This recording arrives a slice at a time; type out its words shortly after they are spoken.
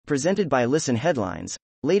Presented by Listen Headlines,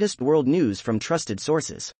 latest world news from trusted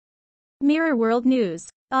sources. Mirror World News,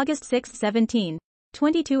 August 6, 17.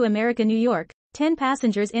 22 America, New York, 10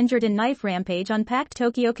 passengers injured in knife rampage on packed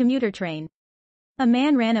Tokyo commuter train. A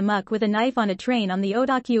man ran amok with a knife on a train on the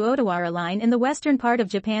Odakyu-Odawara line in the western part of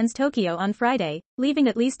Japan's Tokyo on Friday, leaving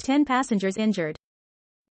at least 10 passengers injured.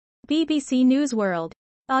 BBC News World,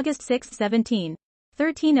 August 6, 17.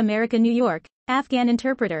 13 America, New York, Afghan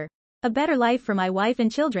interpreter. A better life for my wife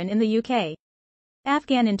and children in the UK.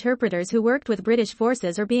 Afghan interpreters who worked with British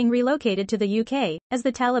forces are being relocated to the UK, as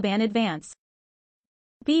the Taliban advance.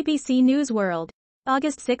 BBC News World,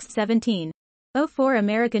 August 6, 17. 04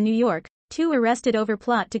 America, New York, 2 arrested over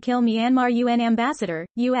plot to kill Myanmar UN ambassador,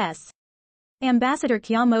 US. Ambassador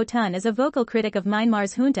Kyaw Mo Tun is a vocal critic of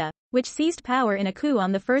Myanmar's junta, which seized power in a coup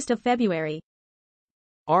on the 1st of February.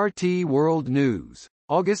 RT World News,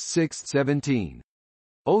 August 6, 17.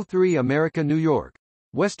 03 America, New York.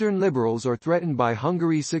 Western liberals are threatened by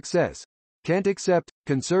Hungary's success. Can't accept,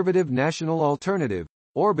 conservative national alternative,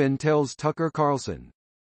 Orban tells Tucker Carlson.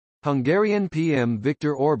 Hungarian PM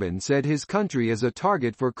Viktor Orban said his country is a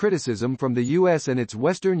target for criticism from the US and its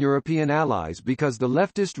Western European allies because the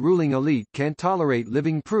leftist ruling elite can't tolerate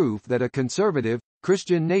living proof that a conservative,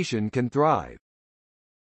 Christian nation can thrive.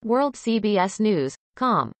 World CBS News,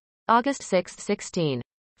 com. August 6, 16.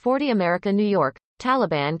 40 America, New York.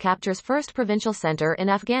 Taliban captures first provincial center in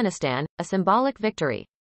Afghanistan, a symbolic victory.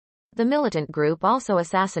 The militant group also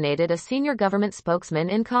assassinated a senior government spokesman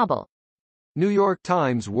in Kabul. New York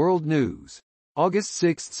Times World News, August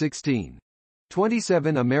 6, 16.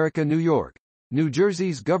 27 America, New York. New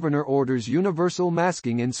Jersey's governor orders universal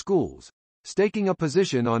masking in schools, staking a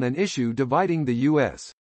position on an issue dividing the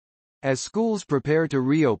U.S. As schools prepare to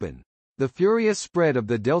reopen, the furious spread of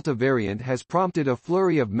the Delta variant has prompted a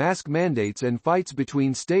flurry of mask mandates and fights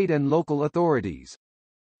between state and local authorities.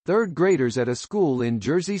 Third graders at a school in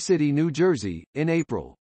Jersey City, New Jersey, in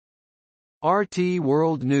April. RT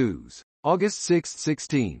World News, August 6,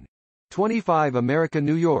 16. 25 America,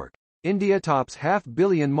 New York. India tops $500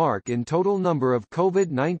 million mark in total number of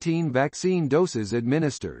COVID-19 vaccine doses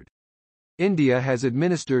administered. India has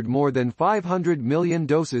administered more than 500 million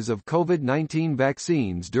doses of COVID-19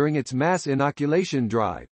 vaccines during its mass inoculation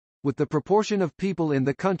drive, with the proportion of people in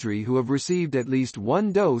the country who have received at least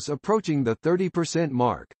one dose approaching the 30%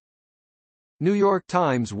 mark. New York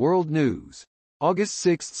Times World News, August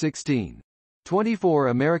 6, 16. 24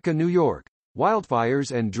 America, New York.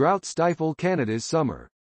 Wildfires and drought stifle Canada's summer.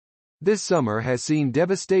 This summer has seen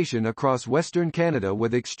devastation across Western Canada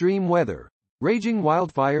with extreme weather, raging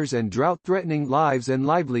wildfires and drought-threatening lives and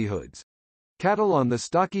livelihoods. Cattle on the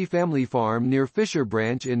Stocky family farm near Fisher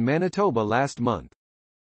Branch in Manitoba last month.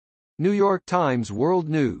 New York Times World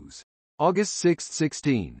News, August 6,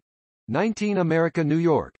 16. 19 America, New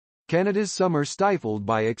York. Canada's summer stifled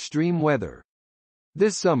by extreme weather.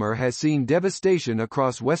 This summer has seen devastation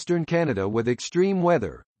across Western Canada with extreme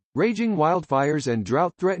weather, raging wildfires and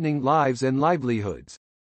drought-threatening lives and livelihoods.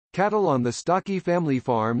 Cattle on the Stocky family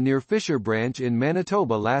farm near Fisher Branch in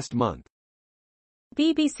Manitoba last month.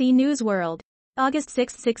 BBC News World, August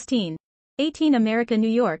 6, 16. 18 America, New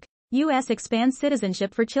York. U.S. expands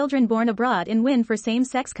citizenship for children born abroad in win for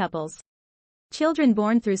same-sex couples. Children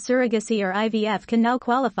born through surrogacy or IVF can now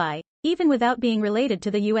qualify, even without being related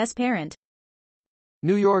to the U.S. parent.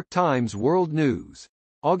 New York Times World News,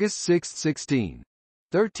 August 6, 16.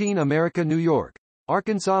 13 America, New York.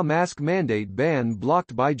 Arkansas mask mandate ban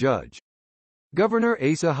blocked by judge. Governor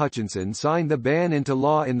Asa Hutchinson signed the ban into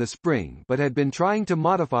law in the spring but had been trying to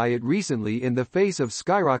modify it recently in the face of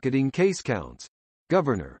skyrocketing case counts.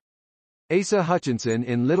 Governor Asa Hutchinson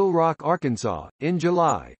in Little Rock, Arkansas, in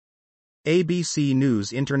July. ABC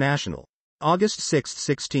News International, August 6,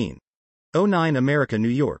 16. 09 America, New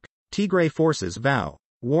York. Tigray forces vow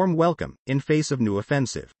warm welcome in face of new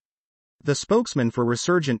offensive. The spokesman for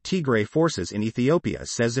resurgent Tigray forces in Ethiopia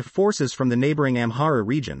says if forces from the neighboring Amhara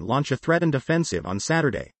region launch a threatened offensive on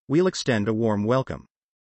Saturday, we'll extend a warm welcome.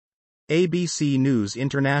 ABC News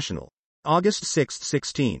International, August 6,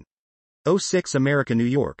 16. 06 America, New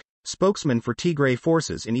York. Spokesman for Tigray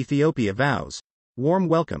forces in Ethiopia vows warm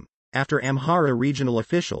welcome after Amhara regional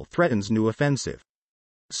official threatens new offensive.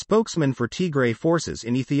 Spokesman for Tigray forces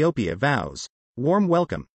in Ethiopia vows warm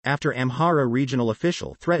welcome after Amhara regional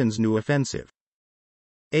official threatens new offensive.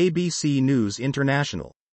 ABC News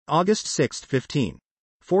International, August 6, 15.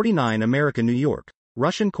 49 America, New York.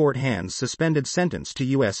 Russian court hands suspended sentence to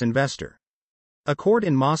U.S. investor. A court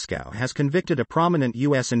in Moscow has convicted a prominent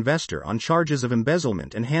U.S. investor on charges of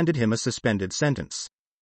embezzlement and handed him a suspended sentence.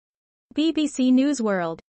 BBC News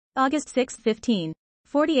World, August 6, 15.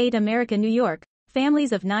 48 America, New York.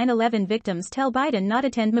 Families of 9/11 victims tell Biden not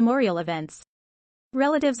attend memorial events.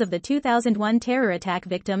 Relatives of the 2001 terror attack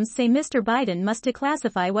victims say Mr. Biden must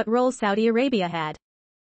declassify what role Saudi Arabia had.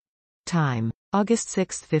 Time, August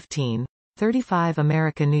 6, 15:35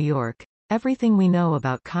 America, New York. Everything we know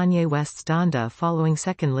about Kanye West's Donda following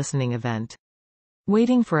second listening event.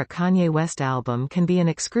 Waiting for a Kanye West album can be an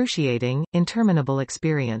excruciating, interminable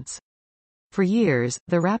experience. For years,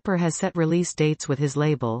 the rapper has set release dates with his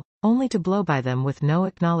label, only to blow by them with no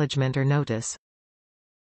acknowledgement or notice.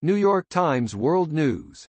 New York Times World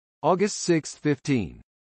News. August 6,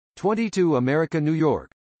 15:22 America, New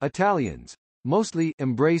York. Italians, mostly,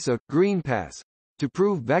 embrace a green pass to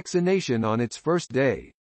prove vaccination on its first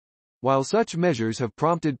day. While such measures have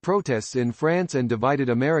prompted protests in France and divided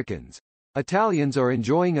Americans, Italians are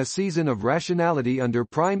enjoying a season of rationality under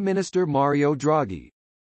Prime Minister Mario Draghi.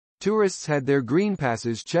 Tourists had their green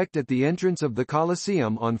passes checked at the entrance of the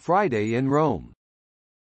Colosseum on Friday in Rome.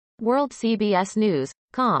 World CBS News,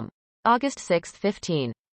 com. August 6,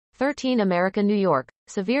 15:13 America, New York.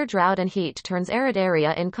 Severe drought and heat turns arid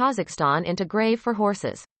area in Kazakhstan into grave for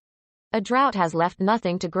horses. A drought has left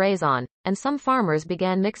nothing to graze on, and some farmers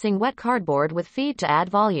began mixing wet cardboard with feed to add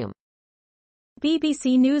volume.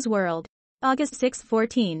 BBC News World. August 6,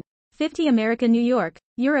 14:50 America, New York.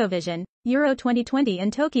 Eurovision, Euro 2020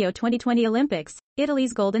 and Tokyo 2020 Olympics,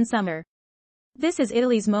 Italy's golden summer. This is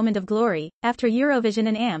Italy's moment of glory, after Eurovision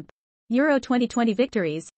and Euro 2020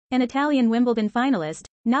 victories, an Italian Wimbledon finalist,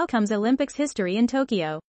 now comes Olympics history in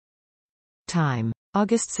Tokyo. Time,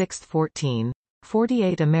 August 6,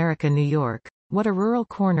 14:48 America, New York. What a rural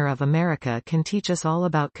corner of America can teach us all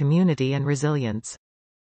about community and resilience.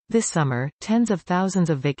 This summer, tens of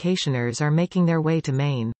thousands of vacationers are making their way to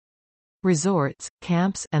Maine. Resorts,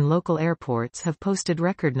 camps, and local airports have posted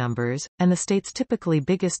record numbers, and the state's typically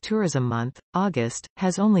biggest tourism month, August,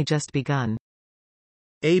 has only just begun.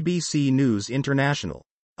 ABC News International.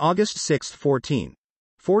 August 6,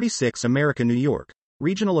 14:46 America, New York.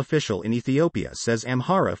 Regional official in Ethiopia says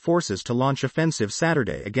Amhara forces to launch offensive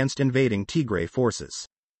Saturday against invading Tigray forces.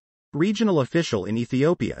 Regional official in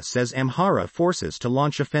Ethiopia says Amhara forces to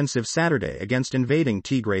launch offensive Saturday against invading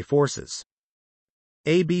Tigray forces.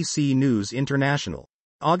 ABC News International.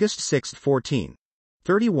 August 6,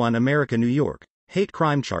 14:31 America, New York. Hate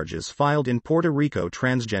crime charges filed in Puerto Rico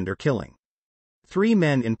transgender killing. 3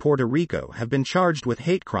 men in Puerto Rico have been charged with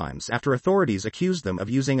hate crimes after authorities accused them of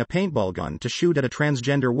using a paintball gun to shoot at a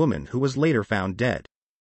transgender woman who was later found dead.